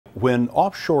When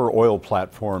offshore oil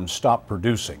platforms stop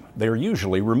producing, they're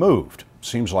usually removed.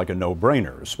 Seems like a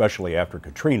no-brainer, especially after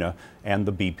Katrina and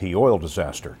the BP oil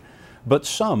disaster. But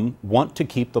some want to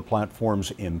keep the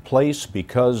platforms in place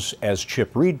because, as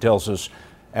Chip Reed tells us,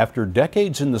 after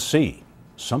decades in the sea,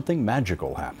 something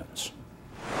magical happens.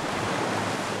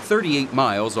 38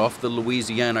 miles off the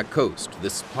Louisiana coast,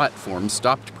 this platform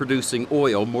stopped producing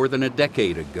oil more than a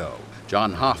decade ago.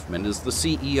 John Hoffman is the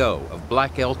CEO of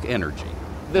Black Elk Energy.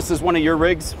 This is one of your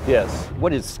rigs? Yes.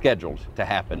 What is scheduled to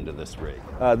happen to this rig?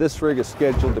 This rig is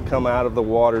scheduled to come out of the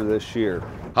water this year.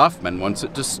 Hoffman wants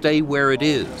it to stay where it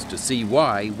is. To see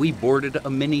why, we boarded a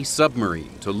mini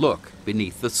submarine to look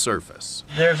beneath the surface.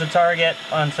 There's a target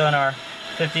on sonar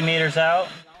 50 meters out.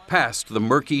 Past the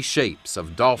murky shapes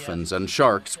of dolphins and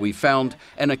sharks, we found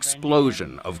an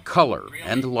explosion of color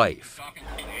and life.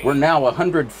 We're now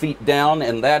 100 feet down,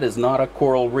 and that is not a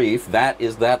coral reef. That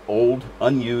is that old,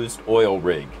 unused oil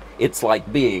rig. It's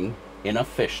like being in a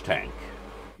fish tank.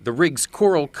 The rig's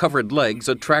coral-covered legs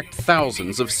attract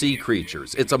thousands of sea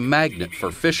creatures. It's a magnet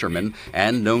for fishermen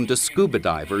and known to scuba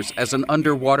divers as an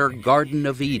underwater Garden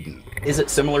of Eden. Is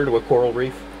it similar to a coral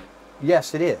reef?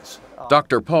 Yes, it is.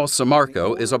 Dr. Paul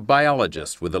Samarco is a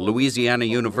biologist with the Louisiana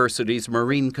University's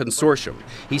Marine Consortium.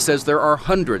 He says there are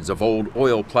hundreds of old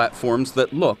oil platforms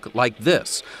that look like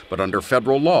this, but under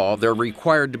federal law, they're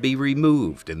required to be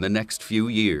removed in the next few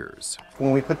years.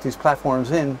 When we put these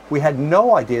platforms in, we had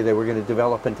no idea they were going to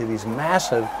develop into these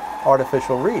massive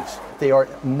artificial reefs. They are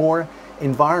more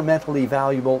environmentally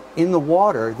valuable in the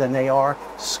water than they are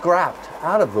scrapped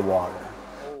out of the water.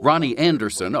 Ronnie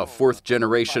Anderson, a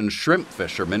fourth-generation shrimp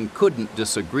fisherman, couldn't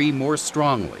disagree more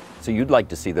strongly. So you'd like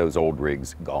to see those old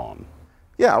rigs gone?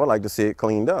 Yeah, I would like to see it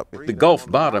cleaned up. The Gulf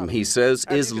bottom, he says,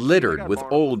 is littered with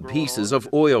old pieces of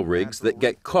oil rigs that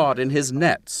get caught in his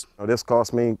nets. This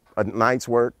cost me a night's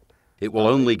work. It will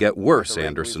only get worse,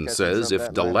 Anderson says,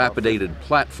 if dilapidated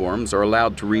platforms are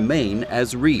allowed to remain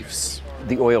as reefs.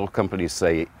 The oil companies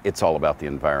say it's all about the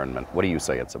environment. What do you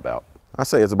say it's about? I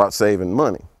say it's about saving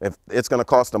money. If it's going to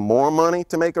cost them more money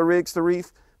to make a rigs to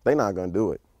reef, they're not going to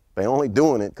do it. They're only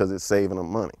doing it because it's saving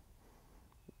them money.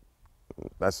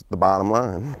 That's the bottom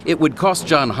line. It would cost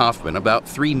John Hoffman about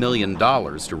 $3 million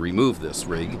to remove this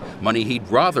rig, money he'd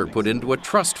rather put into a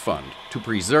trust fund to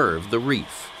preserve the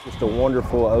reef. Just a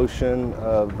wonderful ocean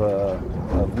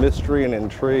of mystery and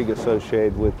intrigue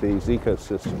associated with these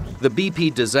ecosystems. The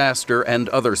BP disaster and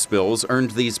other spills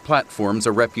earned these platforms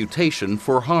a reputation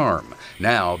for harm.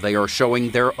 Now they are showing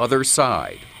their other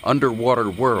side, underwater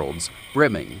worlds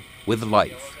brimming with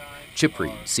life. Chip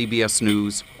Reed, CBS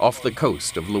News, off the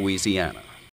coast of Louisiana.